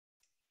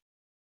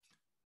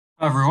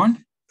Hi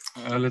everyone,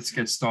 let's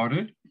get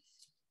started.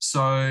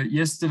 So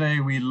yesterday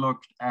we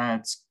looked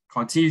at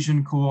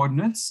Cartesian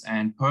coordinates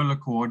and polar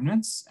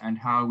coordinates and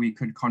how we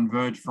could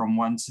convert from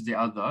one to the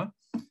other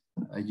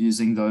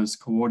using those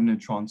coordinate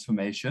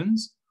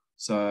transformations.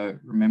 So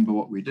remember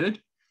what we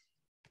did.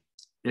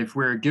 If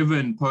we're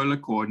given polar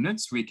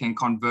coordinates, we can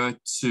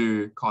convert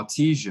to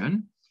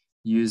Cartesian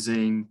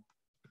using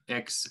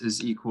x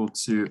is equal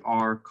to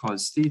r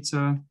cos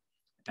theta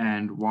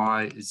and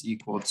y is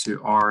equal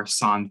to r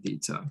sine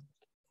theta.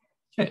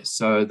 Okay,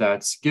 so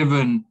that's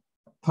given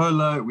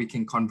polar, we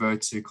can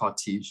convert to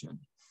Cartesian.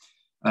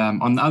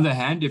 On the other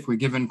hand, if we're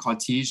given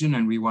Cartesian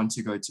and we want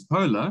to go to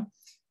polar,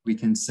 we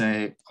can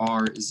say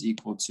r is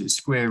equal to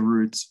square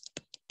root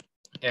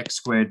x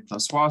squared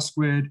plus y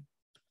squared,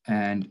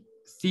 and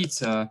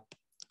theta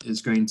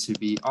is going to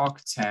be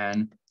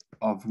arctan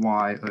of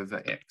y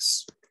over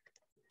x.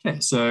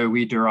 Okay, so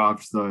we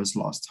derived those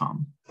last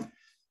time.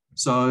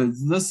 So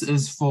this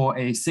is for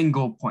a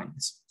single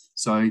point.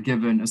 So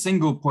given a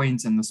single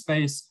point in the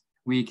space,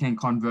 we can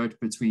convert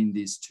between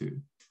these two.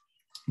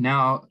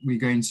 Now we're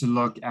going to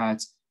look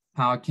at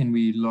how can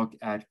we look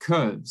at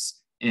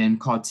curves in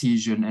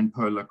Cartesian and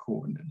polar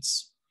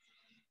coordinates.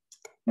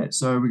 Okay,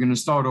 so we're going to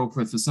start off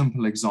with a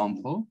simple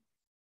example.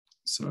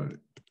 So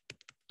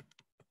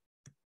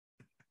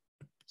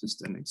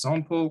just an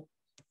example.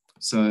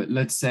 So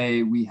let's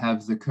say we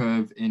have the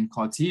curve in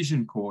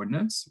Cartesian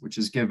coordinates, which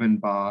is given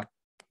by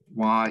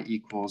y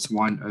equals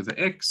 1 over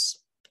x,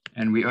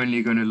 and we're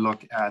only going to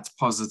look at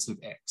positive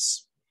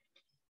x.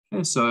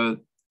 Okay, so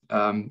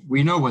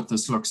we know what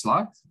this looks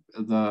like,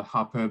 the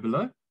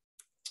hyperbola.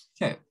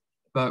 Okay,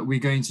 but we're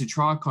going to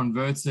try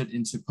convert it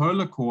into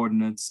polar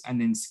coordinates and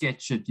then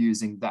sketch it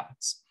using that.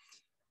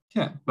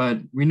 Okay, but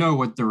we know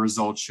what the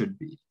result should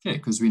be, okay,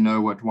 because we know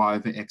what y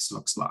over x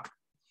looks like.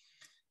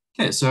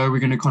 Okay, so we're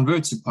going to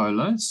convert to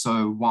polar.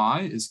 So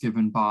y is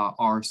given by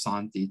r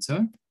sine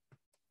theta,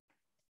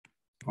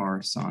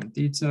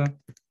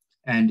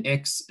 and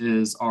x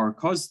is r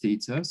cos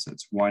theta, so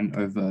it's 1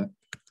 over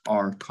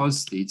r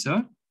cos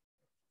theta.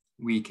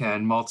 We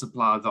can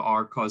multiply the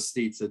r cos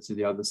theta to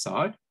the other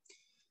side.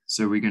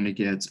 So we're going to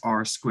get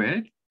r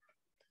squared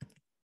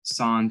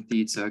sine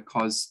theta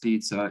cos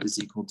theta is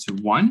equal to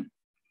 1.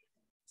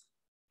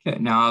 Okay,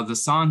 now the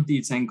sine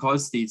theta and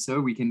cos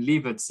theta, we can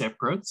leave it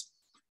separate,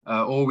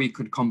 or we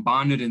could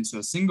combine it into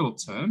a single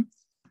term,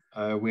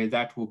 where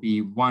that will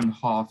be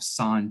 1/2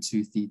 sine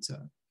 2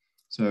 theta.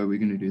 So we're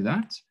going to do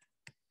that.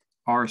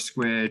 R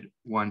squared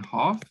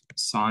 1/2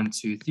 sine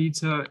 2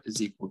 theta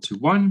is equal to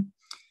 1.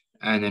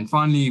 And then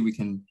finally, we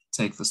can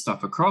take the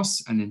stuff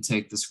across and then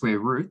take the square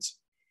root.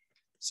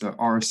 So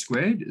r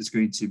squared is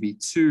going to be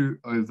 2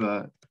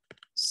 over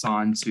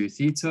sine 2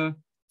 theta.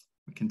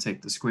 We can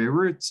take the square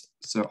root.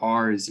 So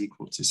r is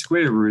equal to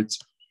square root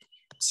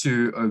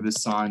 2 over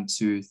sine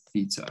 2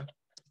 theta.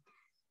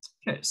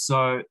 Okay,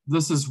 so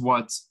this is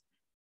what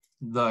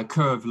the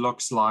curve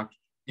looks like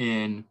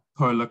in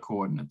polar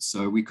coordinates.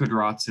 So we could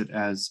write it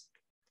as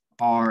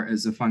r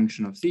as a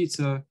function of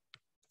theta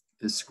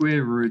is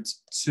square root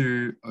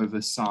 2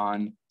 over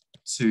sine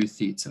 2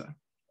 theta.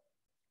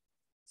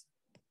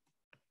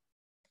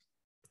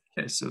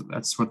 Okay, so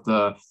that's what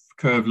the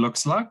curve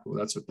looks like, or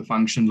that's what the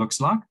function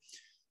looks like.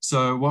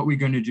 So what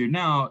we're going to do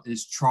now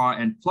is try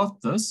and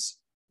plot this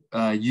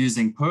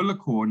using polar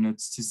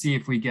coordinates to see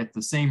if we get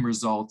the same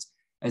result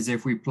as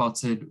if we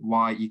plotted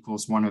y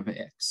equals 1 over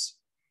x.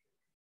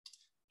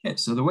 Okay,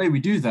 so the way we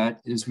do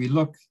that is we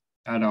look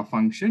at our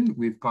function.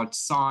 We've got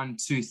sine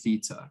 2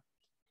 theta.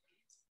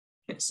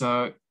 Okay,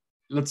 so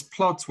let's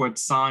plot what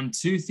sine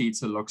 2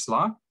 theta looks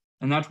like,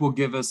 and that will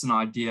give us an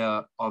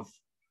idea of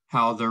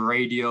how the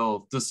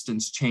radial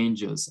distance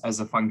changes as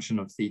a function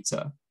of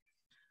theta.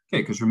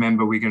 Okay, because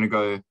remember, we're going to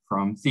go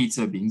from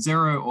theta being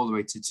 0 all the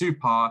way to 2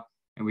 pi,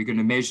 and we're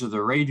going to measure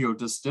the radial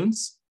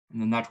distance,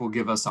 and then that will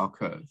give us our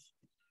curve.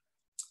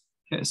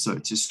 Okay, so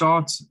to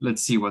start,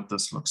 let's see what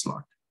this looks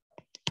like.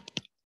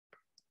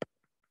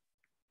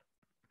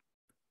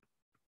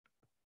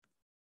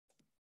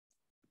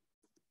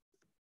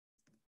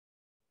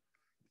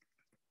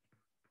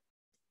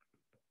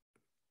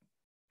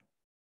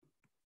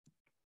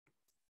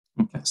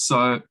 Okay,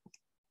 so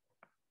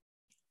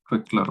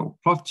quick little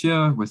plot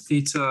here with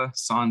theta,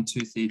 sine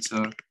 2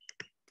 theta.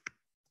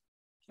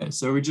 Okay,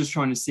 so we're just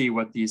trying to see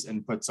what these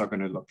inputs are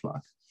going to look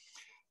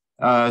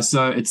like.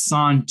 So it's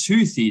sine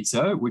 2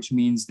 theta, which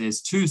means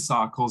there's 2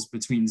 cycles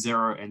between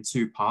 0 and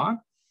 2 pi,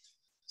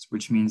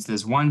 which means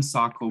there's 1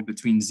 cycle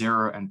between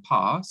 0 and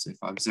pi. So if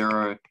I have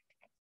 0,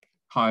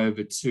 pi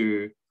over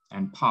 2,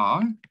 and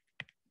pi,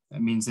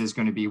 that means there's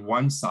going to be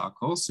 1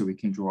 cycle. So we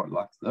can draw it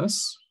like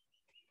this.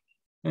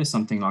 Okay,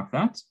 something like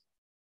that.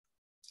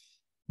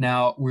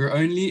 Now, we're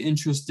only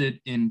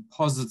interested in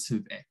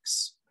positive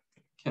x.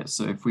 Okay,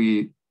 so if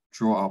we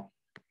draw our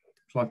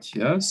plot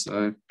here,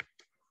 so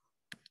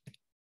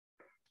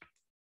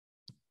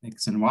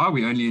x and y,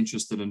 we're only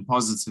interested in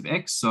positive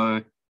x,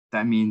 so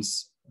that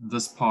means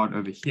this part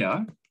over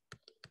here.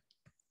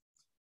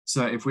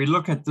 So if we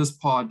look at this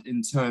part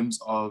in terms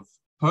of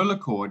polar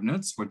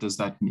coordinates, what does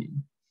that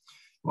mean?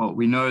 Well,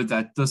 we know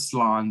that this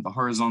line, the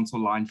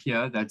horizontal line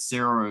here, that's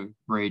 0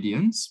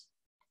 radians.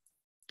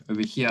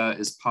 Over here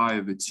is pi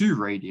over 2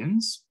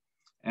 radians.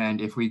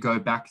 And if we go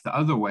back the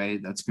other way,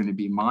 that's going to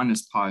be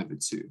minus pi over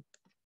 2.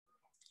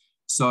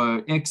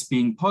 So x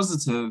being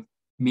positive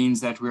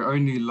means that we're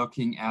only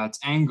looking at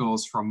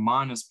angles from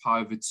minus pi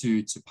over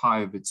 2 to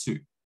pi over 2.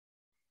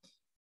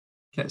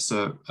 Okay,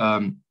 so,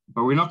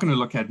 but we're not going to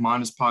look at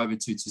minus pi over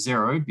 2 to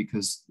 0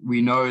 because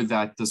we know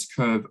that this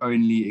curve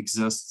only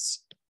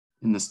exists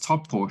in this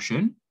top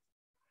portion.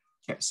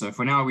 Okay, so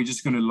for now, we're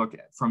just going to look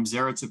at from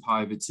 0 to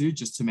pi over 2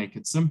 just to make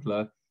it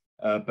simpler.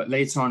 But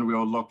later on,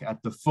 we'll look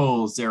at the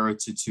full 0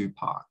 to 2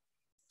 pi.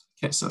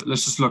 Okay, so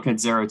let's just look at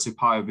 0 to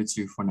pi over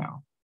 2 for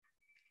now.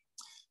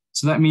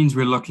 So that means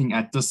we're looking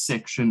at this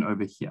section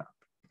over here.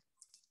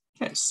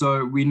 Okay,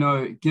 so we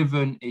know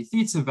given a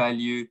theta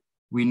value,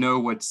 we know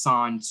what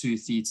sine 2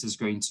 theta is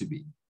going to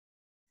be.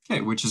 Okay,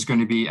 which is going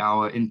to be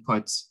our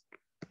input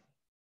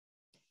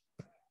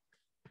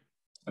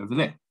over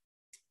there.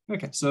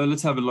 Okay, so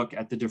let's have a look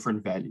at the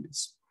different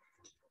values.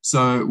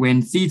 So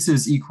when theta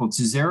is equal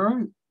to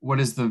 0, what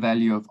is the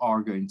value of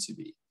r going to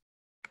be?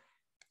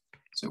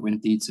 So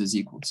when theta is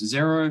equal to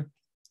 0,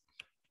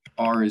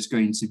 r is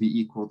going to be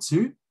equal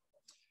to,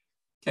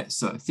 okay,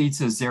 so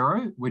theta is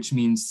 0, which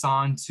means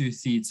sine 2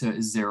 theta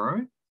is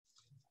 0.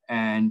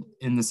 And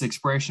in this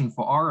expression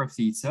for r of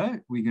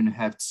theta, we're going to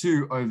have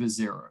 2 over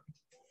 0.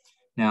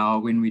 Now,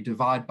 when we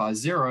divide by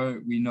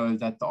 0, we know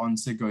that the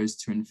answer goes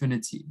to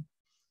infinity.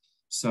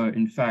 So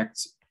in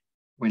fact,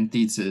 when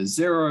theta is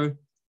 0,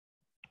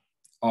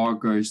 r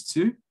goes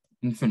to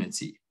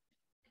infinity.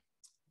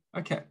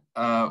 Okay,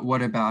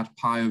 what about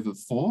pi over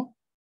 4?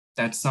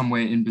 That's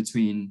somewhere in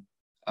between,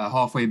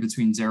 halfway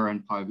between 0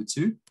 and pi over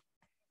 2.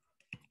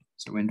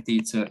 So when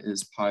theta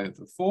is pi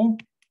over 4,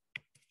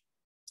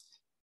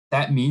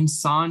 that means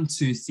sine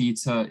 2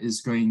 theta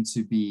is going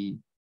to be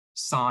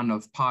sine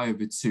of pi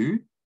over 2,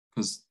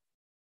 because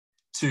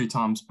 2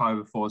 times pi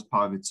over 4 is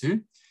pi over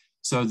 2.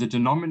 So the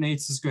denominator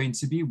is going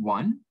to be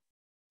 1,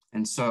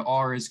 and so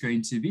r is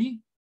going to be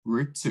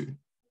root 2.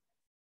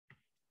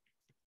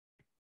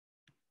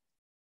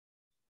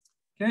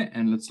 Okay,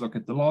 and let's look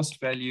at the last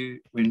value.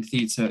 When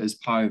theta is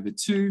pi over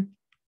 2,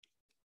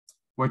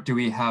 what do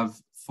we have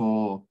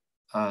for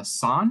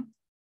sine?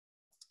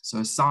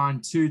 So sine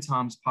 2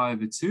 times pi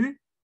over 2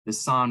 is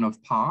sine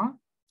of pi.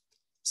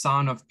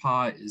 Sine of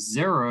pi is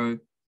 0.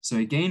 So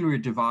again, we're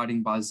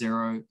dividing by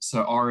 0.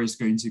 So r is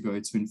going to go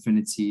to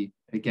infinity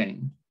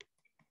again.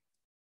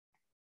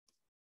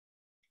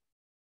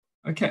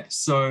 Okay,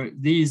 so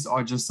these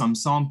are just some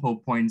sample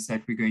points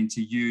that we're going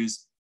to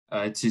use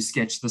to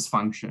sketch this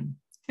function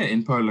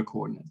in polar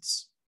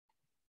coordinates.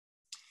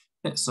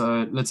 Okay,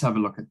 so let's have a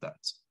look at that.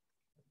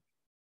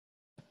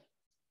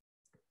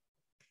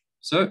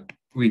 So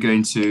we're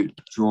going to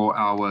draw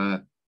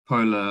our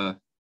polar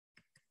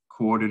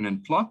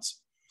coordinate plot.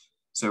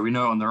 So we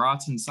know on the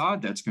right-hand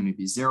side, that's going to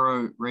be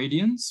 0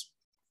 radians.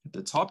 At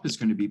the top is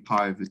going to be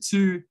pi over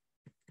 2,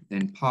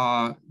 then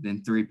pi,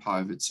 then 3 pi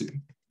over 2.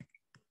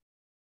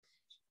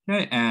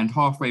 Okay, and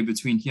halfway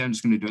between here, I'm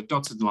just going to do a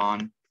dotted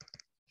line.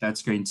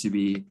 That's going to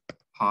be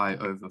pi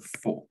over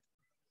 4.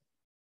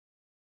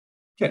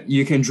 Okay,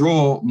 you can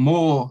draw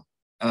more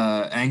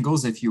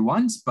angles if you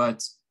want,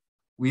 but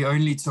we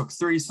only took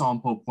 3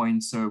 sample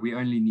points, so we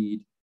only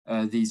need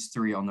these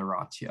 3 on the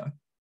right here.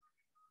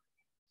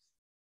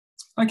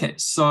 Okay,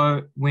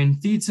 so when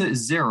theta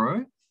is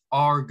 0,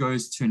 r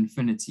goes to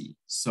infinity.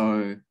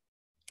 So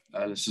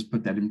let's just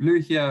put that in blue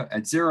here.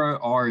 At 0,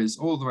 r is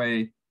all the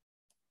way.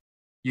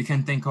 You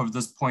can think of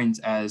this point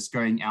as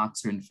going out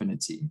to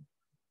infinity.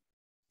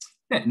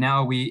 Okay,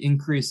 now we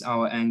increase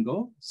our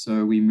angle.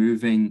 So we're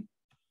moving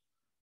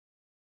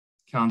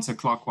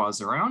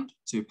counterclockwise around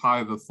to pi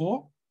over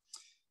 4.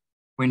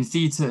 When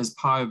theta is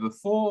pi over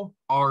 4,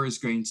 r is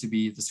going to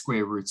be the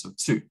square root of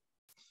 2.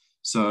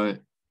 So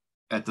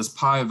at this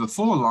pi over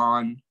 4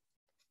 line,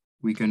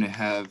 we're going to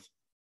have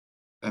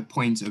a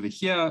point over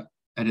here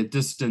at a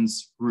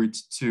distance root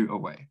 2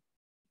 away.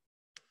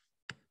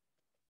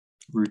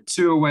 Root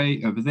 2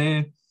 away over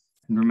there.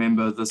 And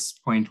remember, this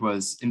point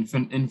was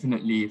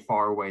infinitely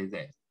far away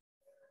there.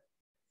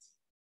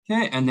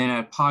 Okay, and then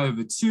at pi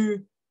over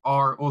 2,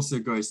 r also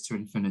goes to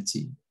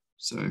infinity.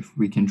 So if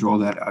we can draw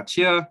that out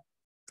here.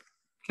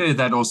 Okay,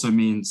 that also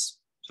means,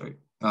 sorry,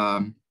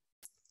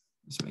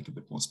 let's make a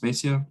bit more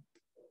space here.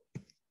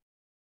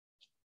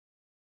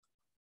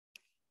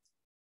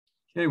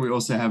 Okay, we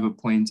also have a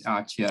point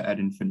out here at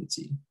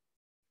infinity.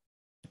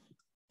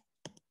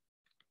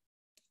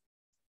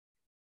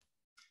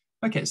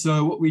 Okay,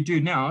 so what we do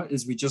now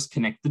is we just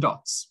connect the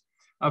dots.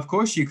 Of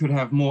course, you could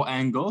have more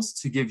angles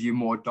to give you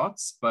more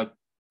dots, but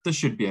this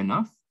should be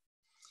enough.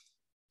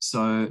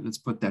 So let's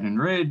put that in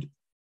red.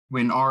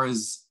 When r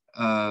is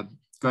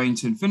going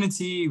to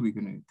infinity, we're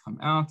going to come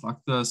out like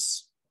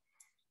this.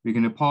 We're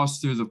going to pass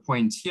through the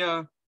point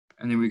here,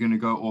 and then we're going to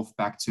go off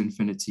back to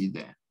infinity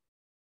there.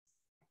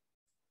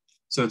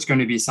 So it's going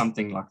to be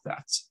something like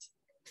that.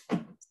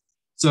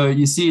 So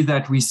you see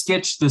that we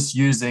sketched this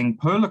using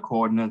polar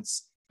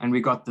coordinates, and we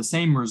got the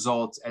same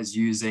result as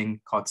using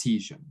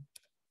Cartesian.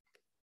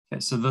 Okay,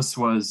 so this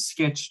was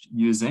sketched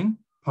using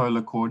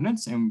polar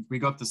coordinates, and we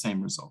got the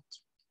same result.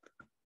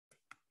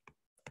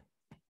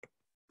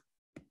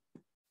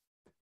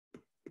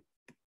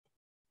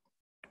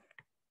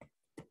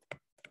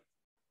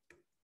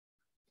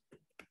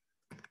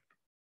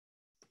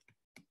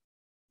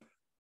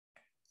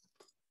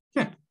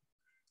 Okay,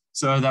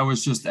 so that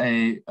was just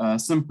a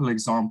simple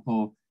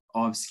example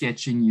of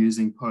sketching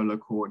using polar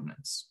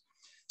coordinates.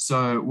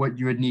 So what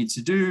you would need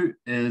to do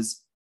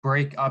is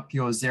break up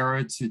your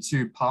 0 to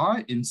 2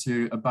 pi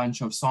into a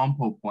bunch of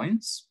sample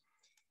points.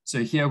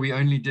 So here we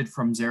only did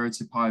from 0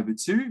 to pi over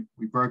 2.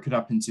 We broke it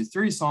up into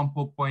 3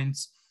 sample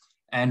points,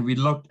 and we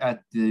looked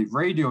at the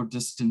radial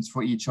distance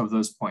for each of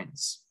those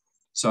points.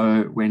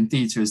 So when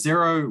theta is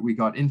 0, we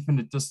got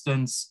infinite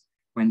distance.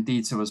 When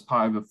theta was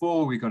pi over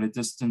 4, we got a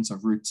distance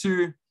of root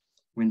 2.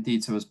 When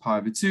theta was pi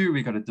over 2,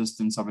 we got a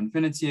distance of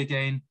infinity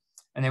again.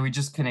 And then we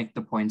just connect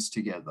the points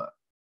together.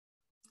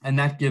 And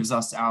that gives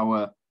us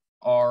our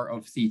r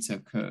of theta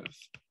curve.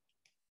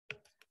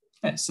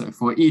 Okay, so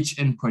for each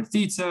input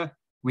theta,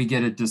 we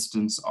get a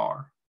distance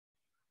r.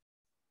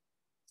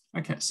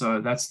 Okay,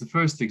 so that's the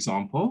first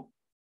example.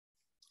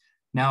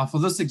 Now for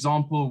this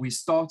example, we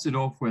started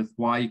off with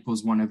y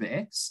equals 1 over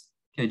x,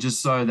 okay,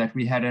 just so that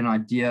we had an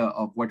idea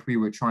of what we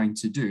were trying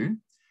to do.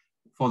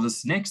 For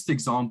this next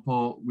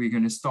example, we're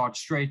going to start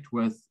straight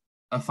with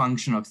a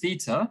function of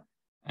theta,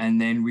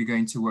 and then we're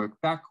going to work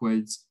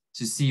backwards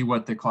to see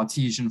what the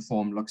Cartesian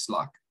form looks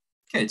like.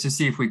 Okay, to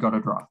see if we got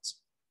it right.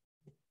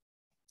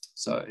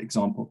 So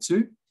example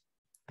 2.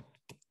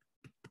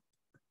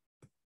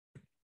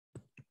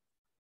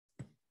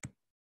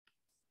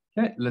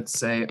 Okay, let's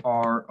say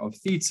r of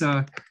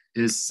theta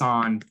is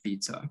sine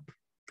theta.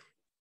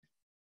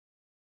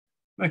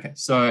 Okay,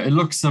 so it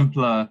looks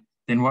simpler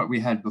than what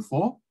we had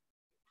before.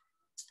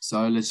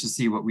 So let's just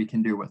see what we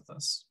can do with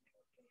this.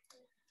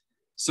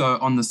 So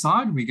on the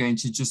side, we're going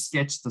to just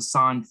sketch the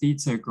sine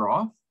theta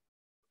graph,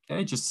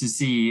 okay, just to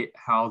see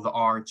how the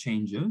r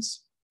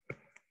changes.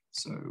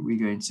 So we're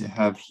going to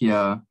have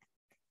here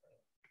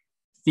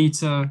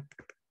theta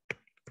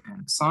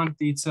and sine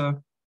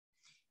theta.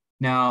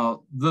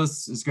 Now,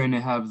 this is going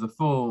to have the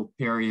full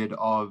period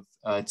of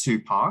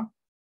 2 pi,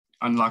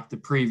 unlike the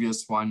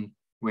previous one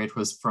where it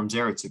was from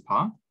 0 to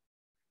pi.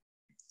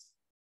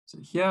 So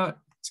here,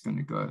 it's going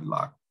to go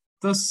like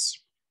this: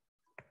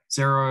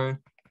 0,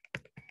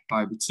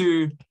 pi over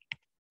 2,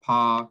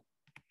 pi,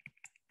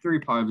 3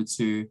 pi over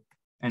 2,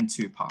 and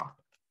 2 pi.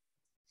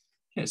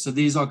 Okay, so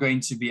these are going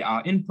to be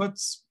our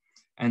inputs,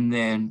 and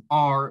then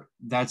r,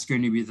 that's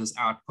going to be this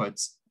output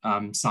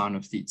sine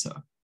of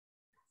theta.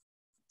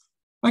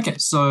 Okay,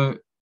 so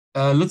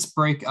let's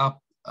break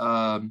up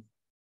our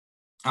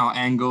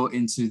angle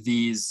into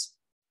these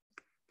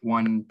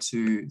 1,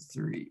 2,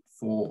 3,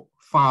 4,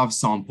 5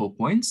 sample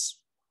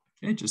points,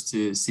 okay, just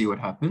to see what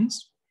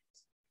happens.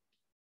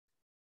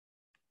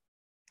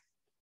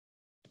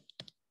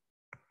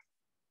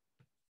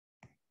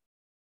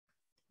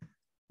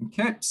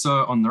 Okay,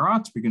 so on the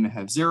right, we're going to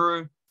have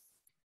 0,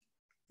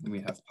 then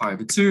we have pi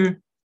over 2,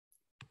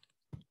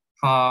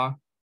 pi,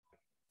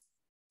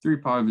 3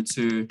 pi over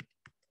 2,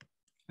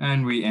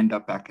 and we end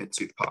up back at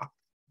 2 pi.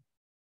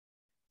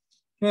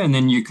 Okay, and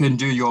then you can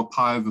do your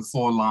pi over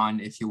 4 line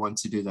if you want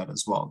to do that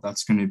as well.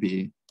 That's going to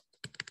be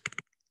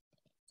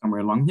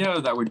somewhere along here.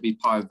 That would be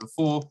pi over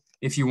 4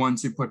 if you want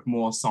to put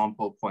more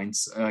sample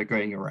points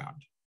going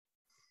around.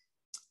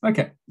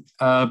 Okay,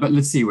 but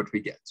let's see what we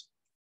get.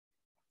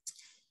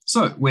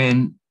 So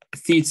when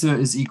theta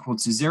is equal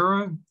to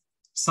 0,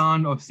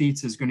 sine of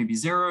theta is going to be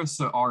 0,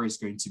 so r is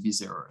going to be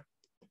 0.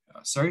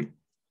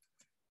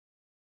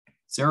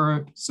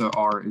 0, so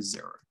r is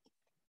 0.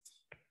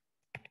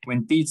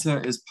 When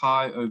theta is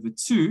pi over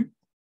 2,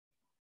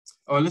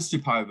 let's do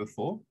pi over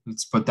 4.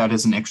 Let's put that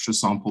as an extra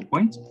sample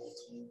point.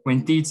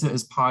 When theta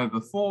is pi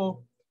over 4,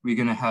 we're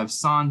going to have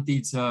sine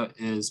theta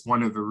is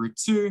 1 over root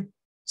 2,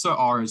 so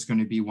r is going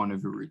to be 1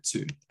 over root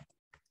 2.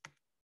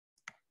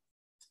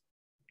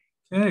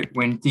 Okay,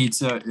 when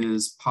theta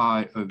is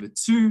pi over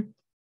 2,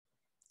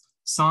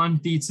 sine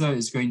theta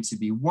is going to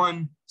be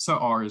 1, so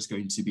r is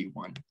going to be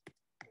 1.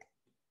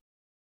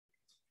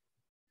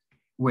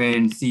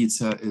 When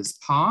theta is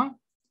pi,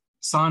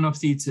 sine of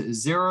theta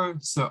is 0,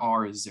 so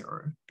r is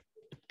 0.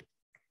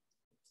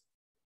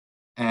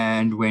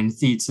 And when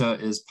theta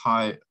is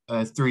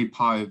 3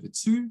 pi over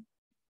 2,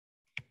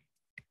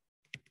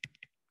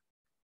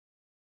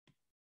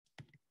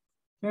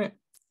 okay,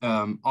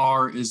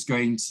 r is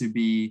going to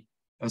be,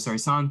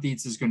 sine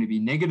theta is going to be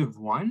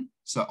 -1,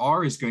 so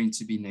r is going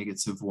to be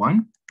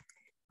 -1.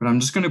 But I'm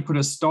just going to put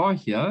a star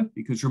here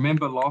because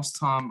remember last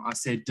time I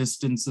said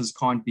distances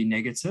can't be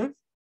negative.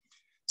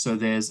 So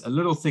there's a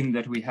little thing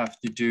that we have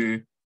to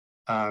do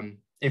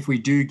if we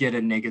do get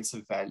a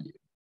negative value.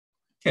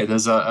 Okay,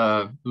 there's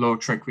a little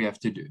trick we have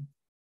to do.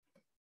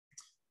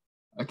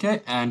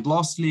 Okay, and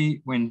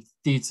lastly, when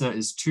theta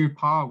is 2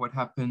 pi, what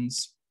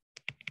happens?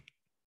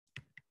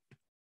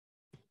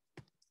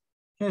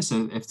 Okay,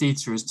 so if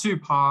theta is 2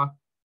 pi,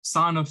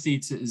 Sine of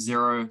theta is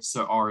 0,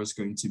 so r is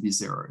going to be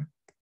 0.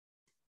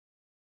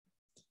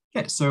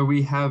 Okay, so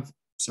we have,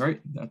 sorry,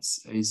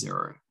 that's a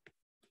 0.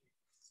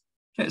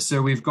 Okay,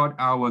 so we've got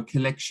our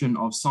collection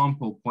of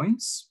sample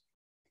points,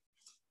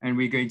 and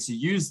we're going to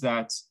use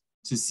that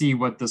to see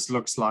what this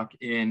looks like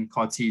in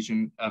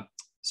Cartesian,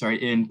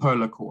 in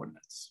polar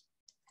coordinates.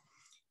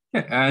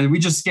 Okay, and we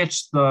just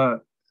sketch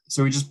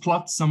so we just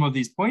plot some of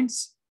these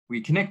points,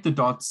 we connect the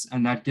dots,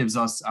 and that gives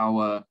us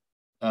our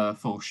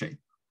full shape.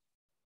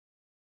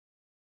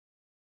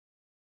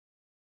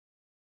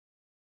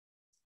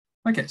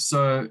 Okay,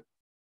 so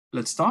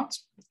let's start.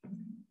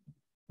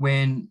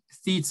 When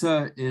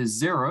theta is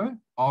 0,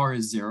 r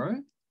is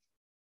 0.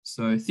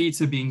 So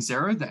theta being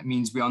 0, that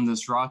means we're on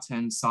this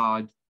right-hand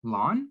side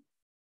line.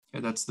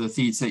 Okay, that's the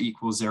theta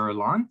equals 0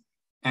 line.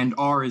 And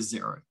r is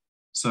 0.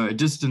 So a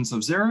distance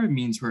of 0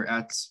 means we're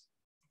at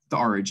the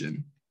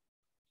origin.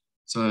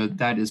 So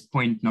that is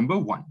point number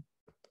 1.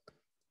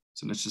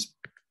 So let's just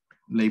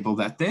label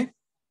that there.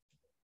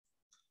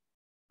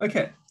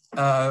 Okay,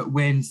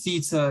 when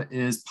theta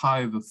is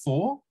pi over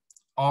 4,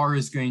 r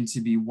is going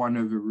to be 1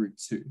 over root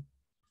 2.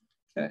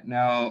 Okay,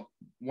 now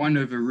 1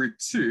 over root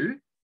 2,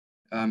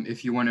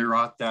 if you want to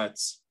write that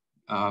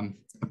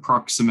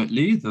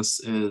approximately, this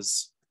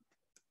is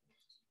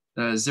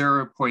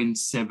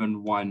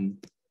 0.71,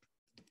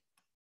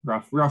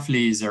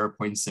 roughly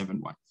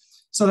 0.71.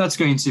 So that's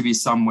going to be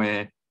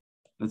somewhere,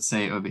 let's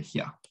say over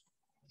here.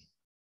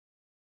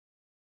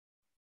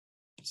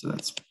 So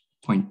that's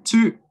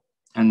 0.2,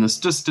 and this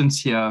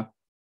distance here,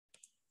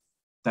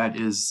 that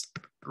is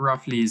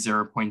roughly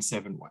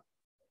 0.71.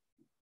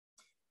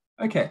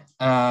 Okay,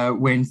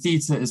 when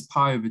theta is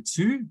pi over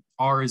 2,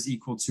 r is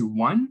equal to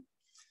 1.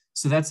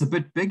 So that's a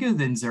bit bigger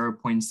than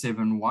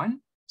 0.71.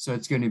 So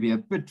it's going to be a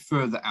bit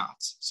further out.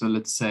 So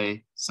let's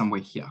say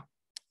somewhere here.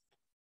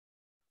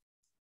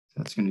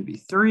 That's going to be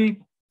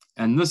 3.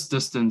 And this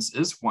distance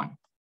is 1.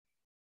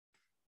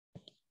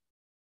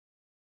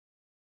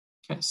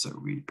 Okay, so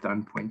we've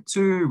done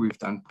 0.2, we've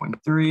done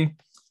 0.3,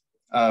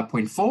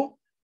 0.4.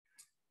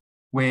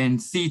 When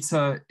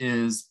theta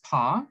is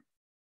pi,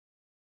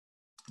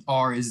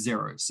 r is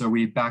 0. So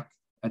we're back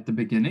at the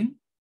beginning.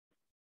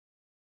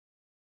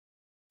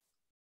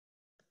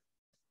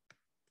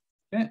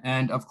 Okay,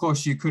 and of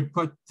course you could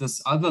put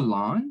this other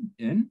line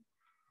in.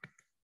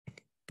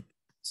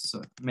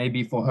 So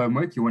maybe for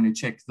homework, you want to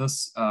check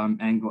this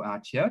angle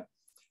out here.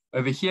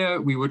 Over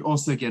here, we would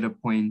also get a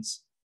point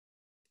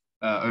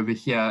over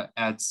here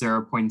at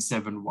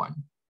 0.71.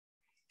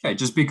 Okay,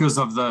 just because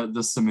of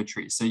the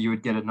symmetry. So you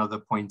would get another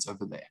point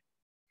over there.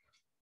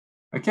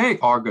 Okay,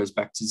 r goes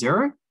back to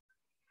 0.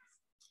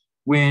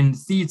 When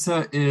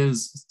theta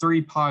is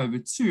 3 pi over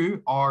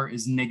 2, r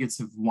is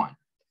 -1.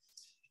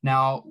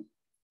 Now,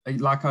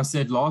 like I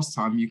said last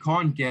time, you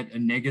can't get a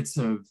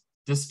negative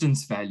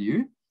distance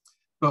value.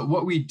 But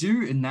what we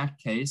do in that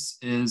case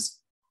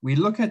is we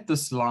look at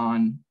this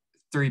line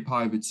 3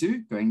 pi over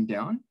 2 going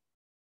down.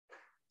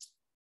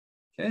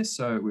 Okay,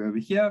 so we're over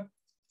here.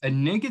 A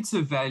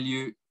negative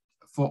value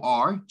for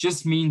r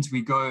just means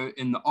we go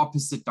in the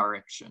opposite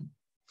direction.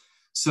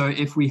 So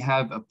if we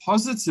have a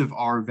positive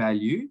r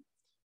value,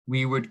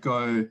 we would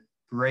go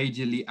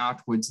radially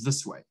outwards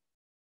this way,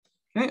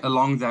 okay,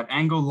 along that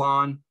angle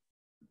line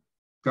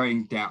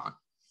going down.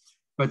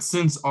 But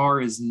since r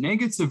is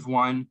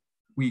 -1,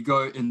 we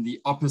go in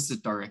the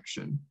opposite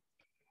direction.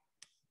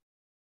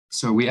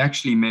 So we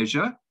actually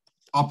measure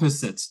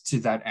opposite to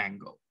that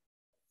angle.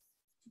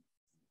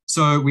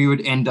 So we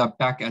would end up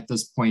back at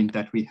this point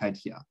that we had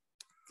here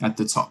at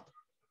the top.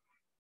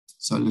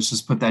 So let's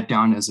just put that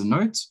down as a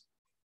note.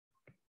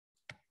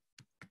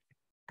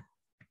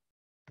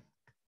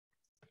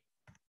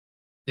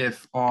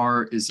 If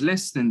r is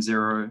less than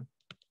 0,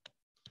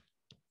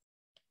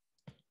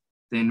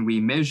 then we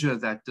measure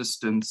that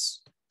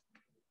distance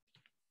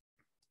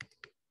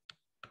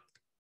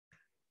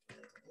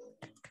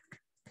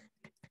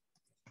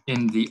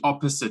in the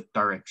opposite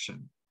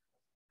direction.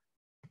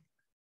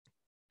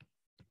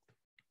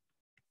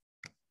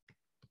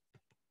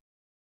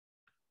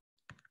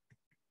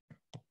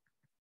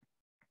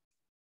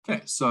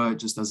 Okay, so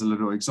just as a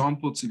little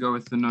example to go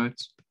with the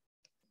note,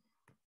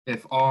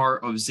 if r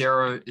of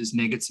 0 is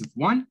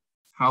 -1,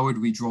 how would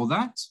we draw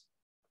that?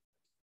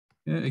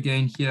 Okay,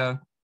 again,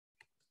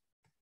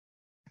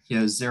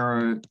 here's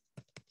 0,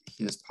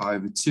 here's pi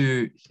over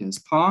 2, here's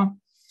pi.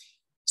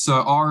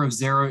 So r of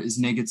 0 is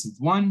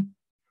 -1.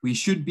 We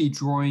should be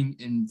drawing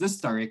in this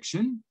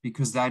direction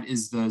because that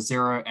is the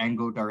 0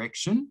 angle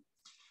direction.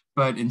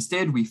 But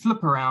instead we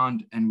flip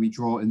around and we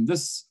draw in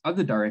this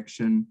other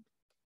direction.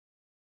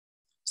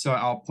 So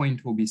our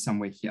point will be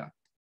somewhere here.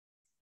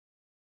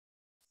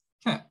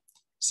 Okay,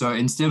 so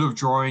instead of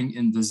drawing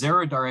in the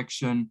 0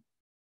 direction,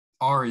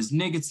 r is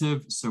negative,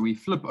 so we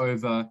flip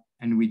over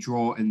and we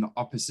draw in the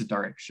opposite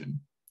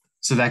direction.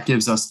 So that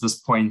gives us this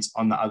point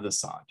on the other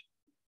side.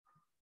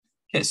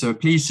 Okay, so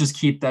please just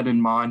keep that in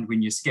mind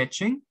when you're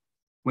sketching.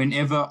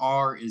 Whenever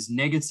r is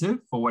negative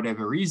for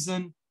whatever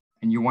reason,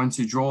 and you want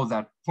to draw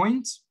that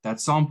point,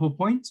 that sample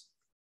point,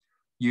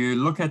 you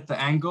look at the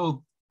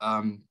angle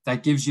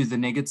that gives you the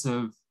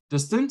negative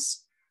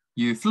distance.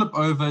 You flip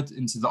over it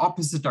into the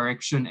opposite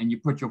direction and you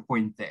put your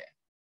point there.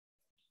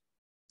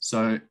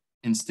 So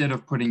instead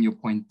of putting your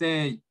point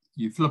there,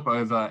 you flip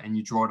over and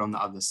you draw it on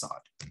the other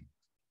side.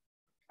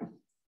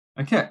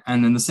 Okay,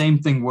 and then the same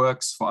thing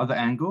works for other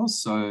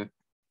angles. So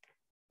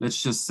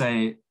let's just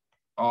say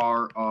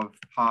r of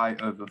pi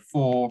over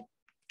 4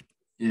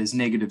 is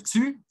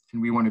 -2,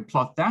 and we want to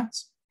plot that.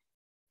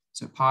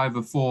 So pi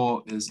over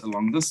 4 is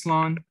along this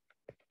line.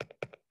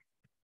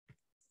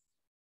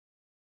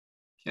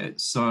 Okay,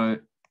 so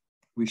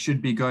we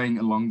should be going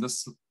along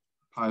this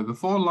pi over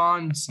 4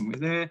 line, somewhere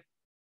there,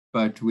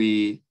 but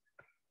we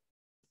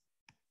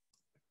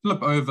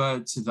flip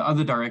over to the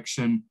other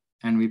direction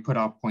and we put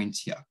our point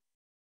here.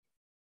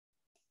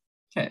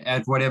 Okay,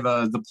 at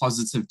whatever the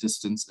positive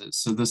distance is.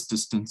 So this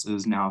distance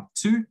is now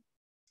 2.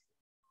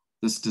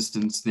 This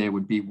distance there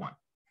would be 1.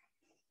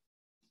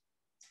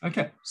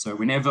 Okay, so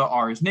whenever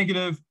r is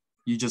negative,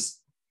 you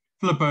just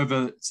flip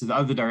over to the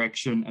other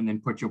direction and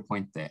then put your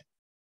point there.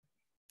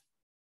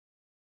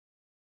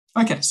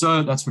 Okay,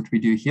 so that's what we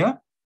do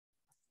here.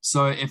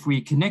 So if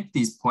we connect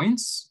these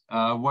points,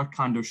 what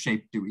kind of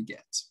shape do we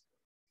get?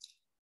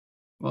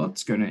 Well,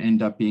 it's going to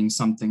end up being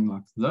something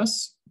like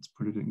this. Let's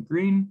put it in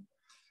green.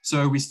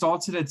 So we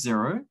started at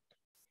 0.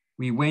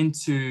 We went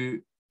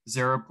to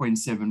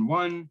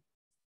 0.71.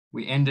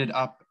 We ended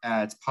up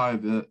at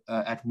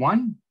at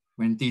 1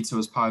 when theta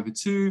was pi over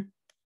 2.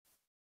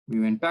 We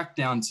went back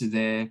down to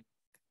there,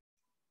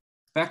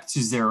 back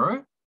to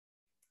 0.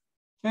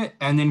 Okay,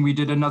 and then we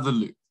did another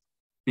loop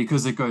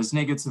because it goes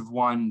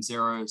 -1,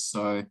 0.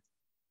 So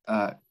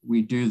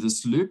we do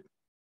this loop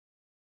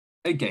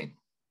again.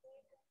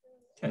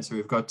 Okay, so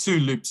we've got 2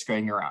 loops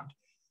going around.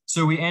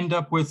 So we end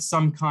up with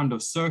some kind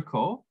of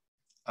circle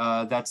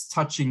that's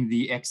touching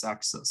the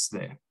x-axis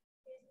there.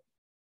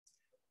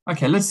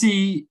 Okay, let's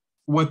see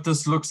what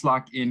this looks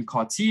like in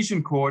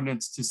Cartesian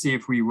coordinates to see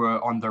if we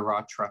were on the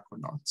right track or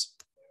not.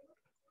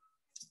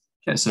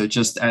 Okay, so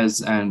just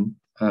as an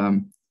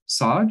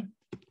side.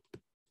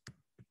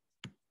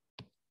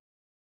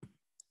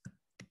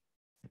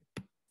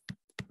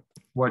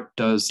 What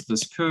does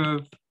this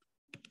curve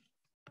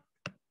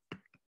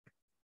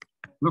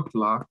look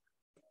like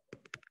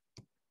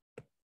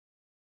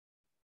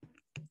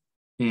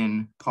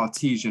in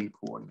Cartesian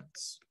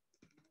coordinates?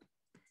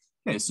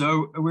 Okay,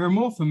 so we're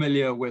more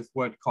familiar with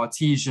what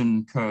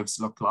Cartesian curves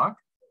look like.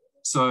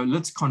 So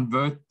let's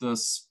convert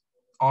this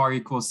r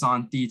equals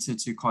sine theta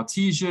to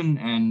Cartesian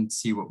and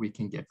see what we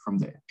can get from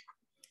there.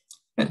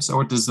 Okay, so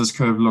what does this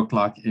curve look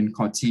like in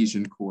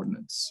Cartesian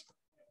coordinates?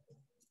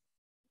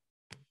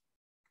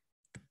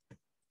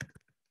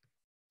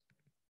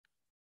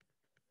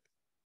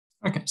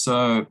 Okay,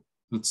 so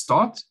let's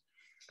start.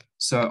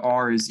 So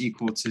r is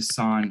equal to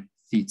sine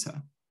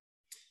theta.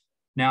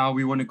 Now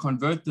we want to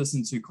convert this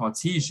into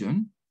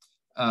Cartesian.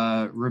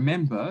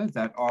 Remember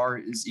that r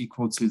is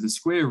equal to the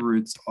square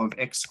root of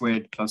x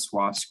squared plus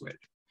y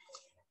squared.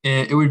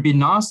 It would be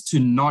nice to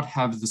not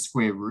have the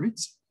square root.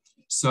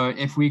 So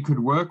if we could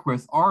work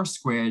with r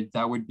squared,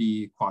 that would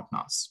be quite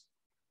nice.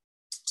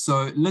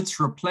 So let's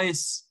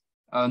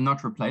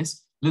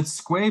let's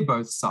square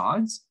both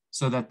sides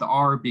so that the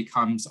r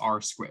becomes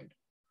r squared.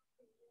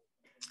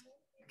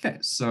 Okay,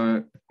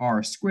 so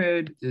r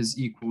squared is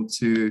equal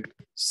to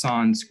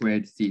sine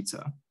squared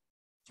theta.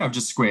 I've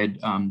just squared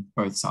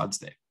both sides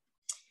there.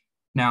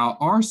 Now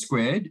r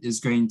squared is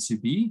going to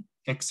be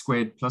x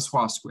squared plus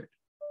y squared.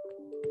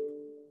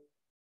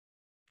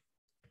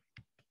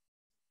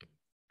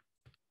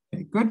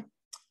 Okay, good.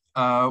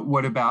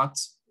 What about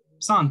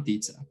sine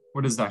theta?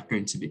 What is that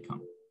going to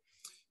become?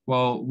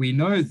 Well, we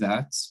know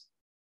that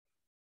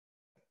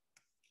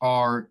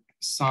r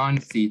sine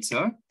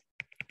theta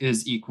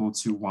is equal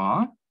to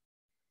y.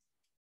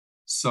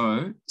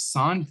 So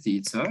sine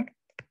theta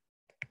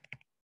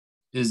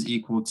is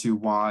equal to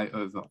y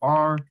over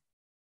r.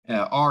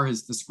 R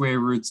is the square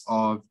root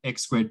of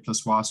x squared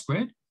plus y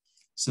squared.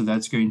 So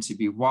that's going to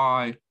be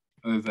y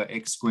over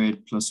x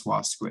squared plus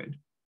y squared.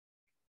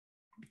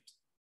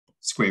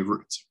 Square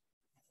root.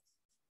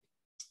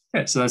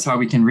 Okay, so that's how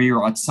we can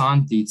rewrite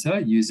sine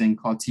theta using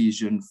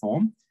Cartesian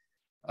form.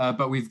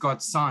 But we've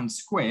got sine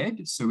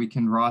squared, so we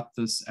can write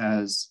this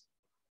as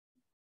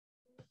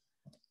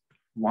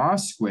y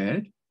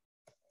squared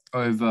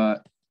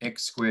over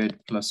x squared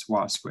plus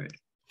y squared.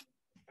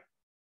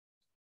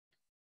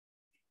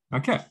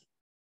 Okay.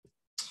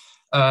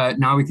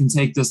 Now we can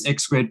take this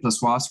x squared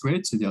plus y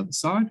squared to the other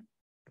side.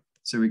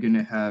 So we're going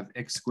to have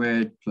x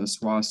squared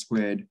plus y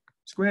squared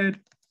squared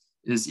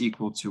is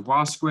equal to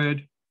y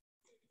squared.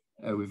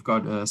 We've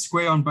got a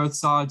square on both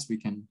sides. We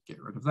can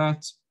get rid of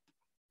that.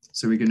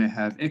 So we're going to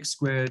have x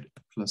squared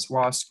plus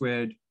y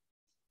squared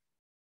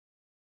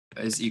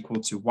is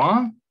equal to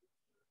y.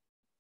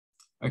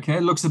 Okay,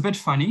 it looks a bit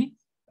funny,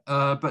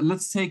 but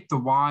let's take the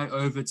y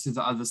over to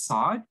the other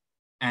side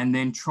and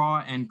then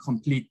try and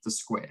complete the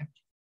square.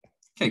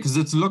 Okay, because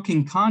it's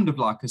looking kind of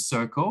like a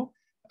circle,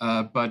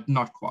 but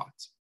not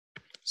quite.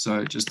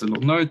 So just a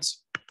little note.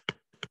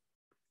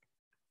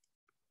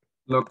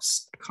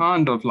 looks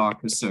kind of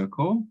like a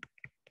circle.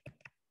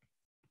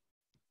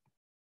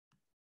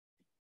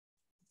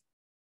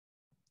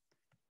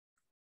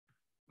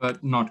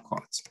 But not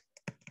quite.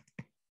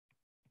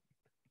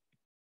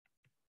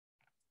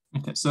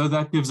 Okay, so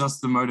that gives us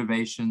the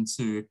motivation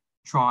to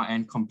try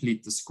and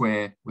complete the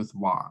square with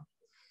y.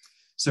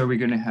 So we're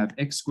going to have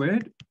x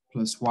squared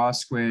plus y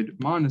squared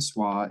minus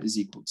y is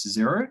equal to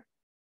 0.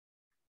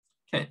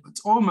 Okay,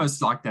 it's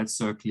almost like that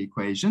circle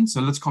equation.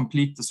 So let's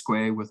complete the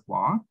square with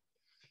y.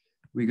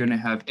 We're going to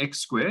have x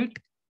squared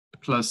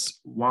plus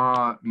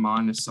y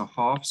minus a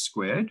half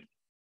squared.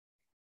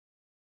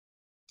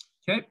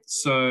 Okay,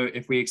 so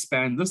if we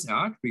expand this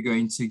out, we're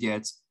going to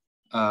get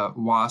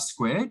y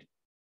squared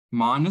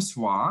minus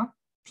y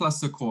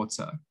plus a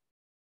quarter.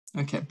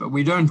 Okay, but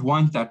we don't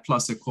want that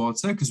plus a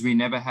quarter because we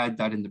never had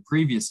that in the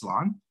previous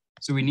line.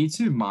 So we need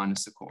to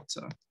minus a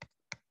quarter.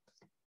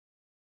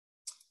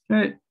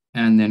 Okay,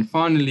 and then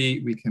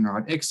finally, we can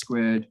write x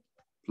squared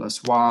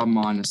plus y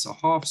minus a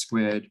half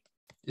squared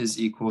is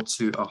equal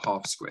to a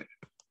half squared.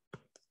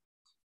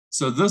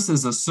 So this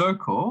is a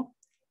circle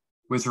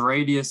with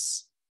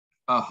radius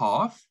a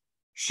half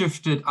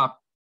shifted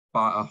up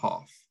by a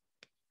half.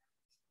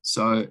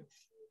 So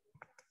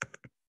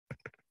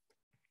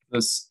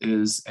this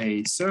is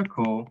a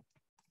circle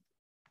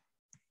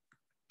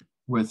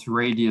with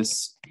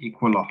radius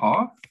equal a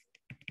half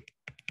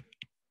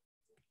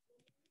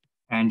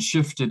and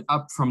shifted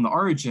up from the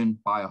origin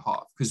by a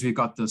half because we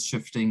got this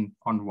shifting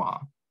on y.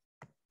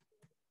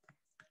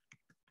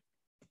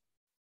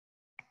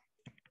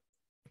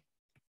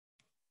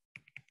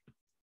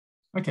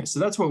 Okay, so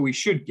that's what we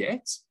should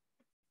get.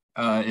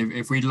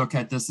 If we look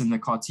at this in the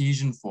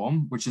Cartesian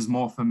form, which is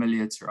more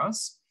familiar to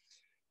us.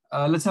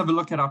 Let's have a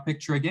look at our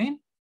picture again.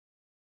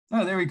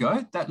 Oh, there we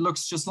go. That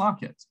looks just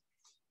like it.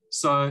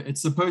 So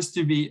it's supposed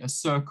to be a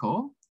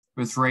circle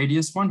with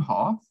radius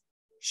 1/2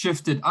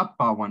 shifted up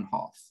by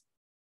 1/2.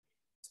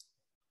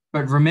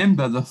 But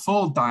remember, the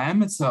full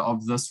diameter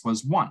of this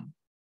was 1.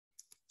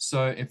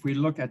 So if we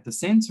look at the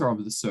center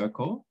of the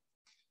circle,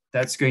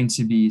 that's going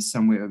to be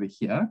somewhere over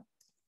here.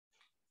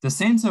 The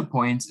center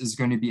point is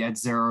going to be at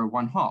 0,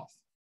 1/2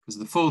 because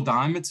the full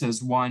diameter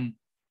is 1.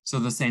 So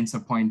the center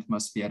point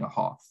must be at a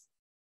half.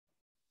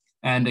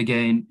 And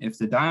again, if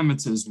the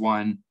diameter is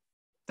 1,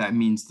 that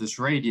means this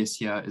radius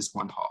here is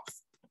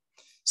 1/2.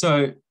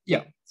 So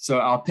yeah, so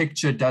our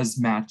picture does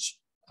match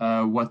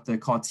what the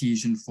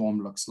Cartesian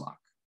form looks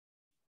like.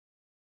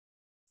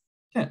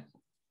 Okay.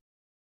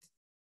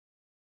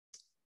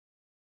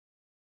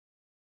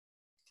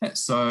 Okay,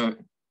 so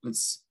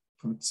let's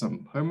put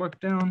some homework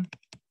down.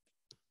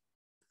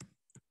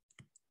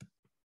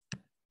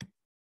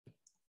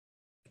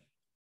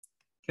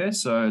 Okay,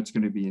 so it's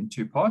going to be in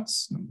 2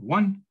 parts. Number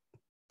 1.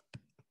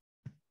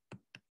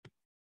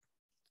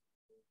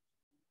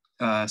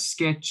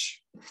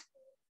 Sketch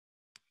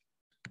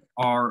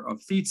r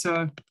of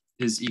theta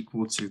is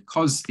equal to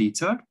cos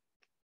theta.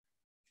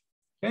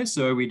 Okay,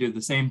 so we do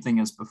the same thing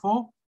as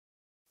before.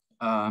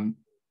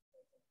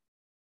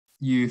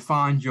 You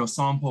find your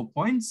sample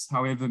points,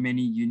 however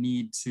many you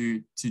need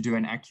to do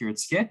an accurate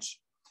sketch.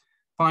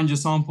 Find your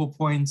sample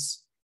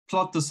points,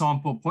 plot the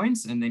sample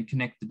points, and then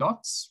connect the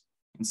dots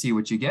and see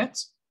what you get.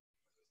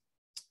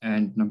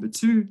 And number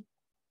 2,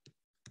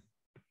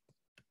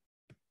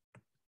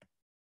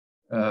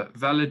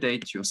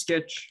 validate your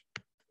sketch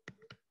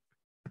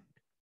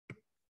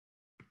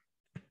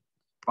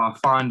by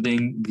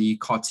finding the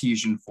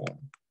Cartesian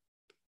form.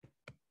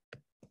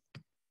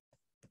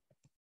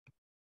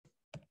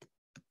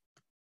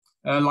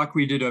 Like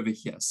we did over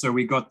here. So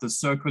we got the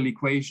circle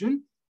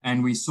equation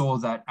and we saw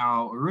that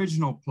our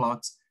original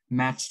plot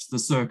matched the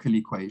circle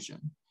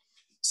equation.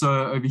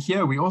 So over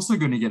here, we're also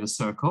going to get a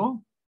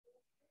circle.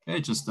 Okay,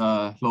 just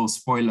a little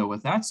spoiler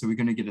with that. So we're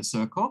going to get a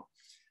circle.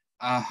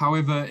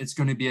 However, it's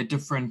going to be a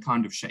different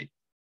kind of shape.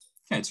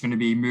 Okay, it's going to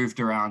be moved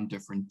around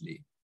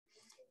differently.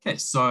 Okay,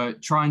 so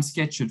try and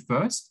sketch it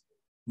first,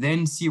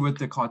 then see what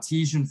the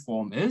Cartesian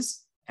form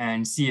is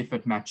and see if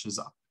it matches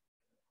up.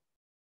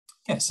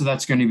 Okay, so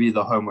that's going to be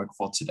the homework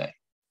for today.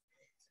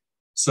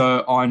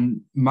 So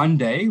on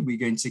Monday, we're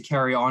going to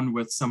carry on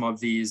with some of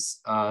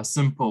these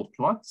simple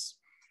plots,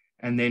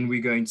 and then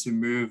we're going to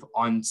move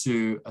on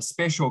to a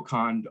special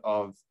kind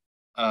of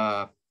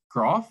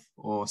graph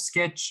or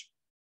sketch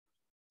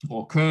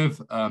or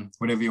curve,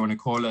 whatever you want to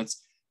call it,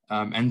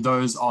 and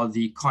those are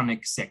the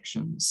conic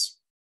sections.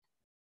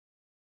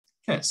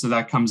 Okay, so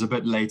that comes a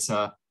bit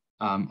later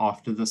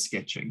after the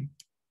sketching.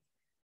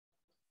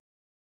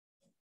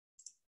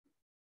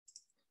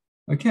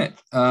 Okay,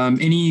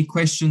 any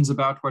questions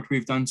about what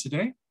we've done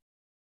today?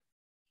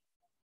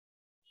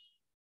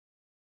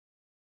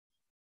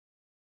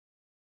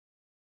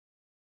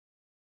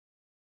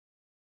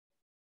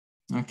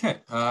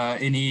 Okay,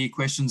 any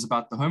questions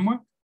about the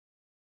homework?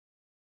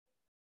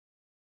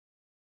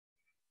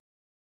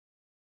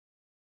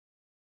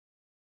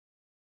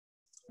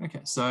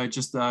 Okay, so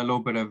just a little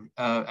bit of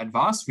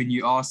advice. When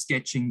you are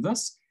sketching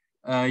this,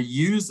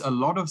 use a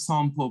lot of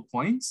sample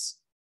points.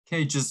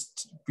 Okay,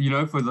 just,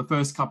 for the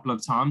first couple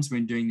of times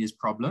when doing these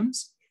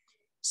problems.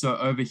 So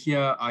over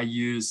here, I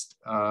used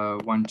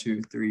 1,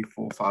 2, 3,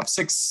 4, 5,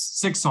 6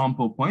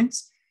 sample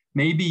points.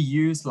 Maybe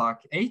use like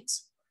 8.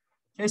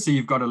 Okay, so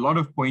you've got a lot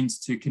of points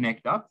to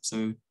connect up.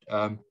 So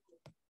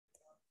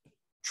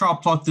try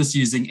plot this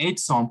using 8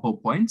 sample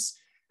points.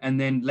 And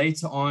then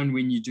later on,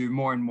 when you do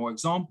more and more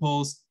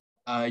examples,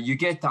 you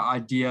get the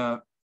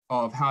idea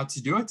of how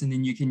to do it, and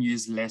then you can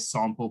use less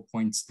sample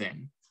points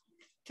then.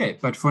 Okay,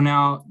 but for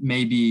now,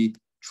 maybe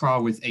try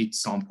with 8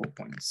 sample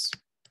points.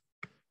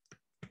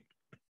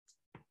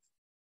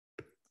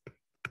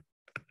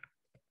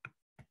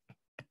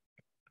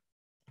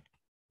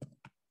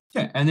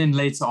 Okay, and then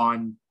later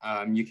on,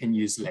 you can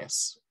use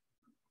less.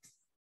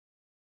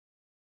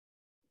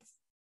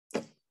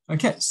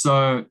 Okay,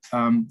 so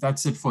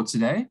that's it for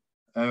today.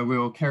 We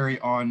will carry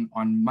on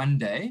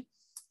Monday,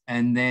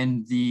 and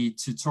then the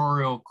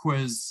tutorial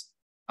quiz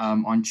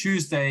on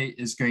Tuesday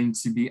is going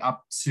to be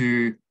up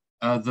to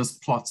this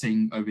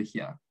plotting over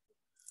here.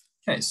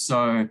 Okay,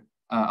 so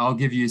I'll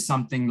give you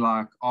something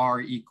like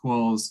r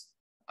equals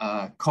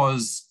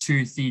cos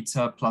 2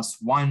 theta plus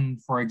 1,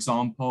 for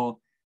example.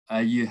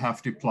 You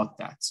have to plot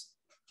that.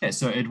 Okay,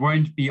 so it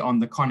won't be on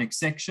the conic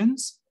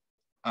sections.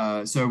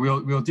 So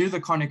we'll do the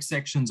conic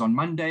sections on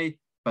Monday,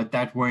 but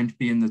that won't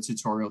be in the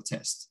tutorial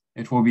test.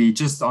 It will be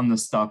just on the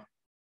stuff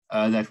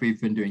that we've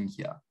been doing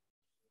here.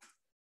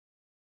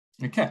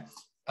 Okay,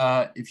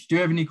 if you do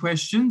have any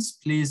questions,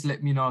 please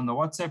let me know in the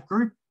WhatsApp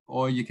group,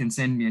 or you can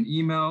send me an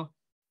email.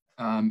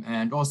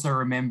 And also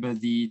remember,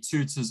 the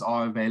tutors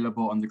are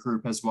available on the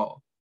group as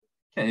well.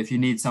 Okay, if you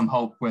need some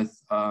help with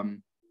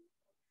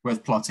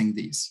plotting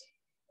these.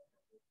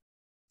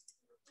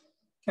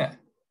 Okay,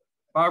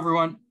 bye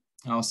everyone.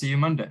 I'll see you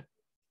Monday.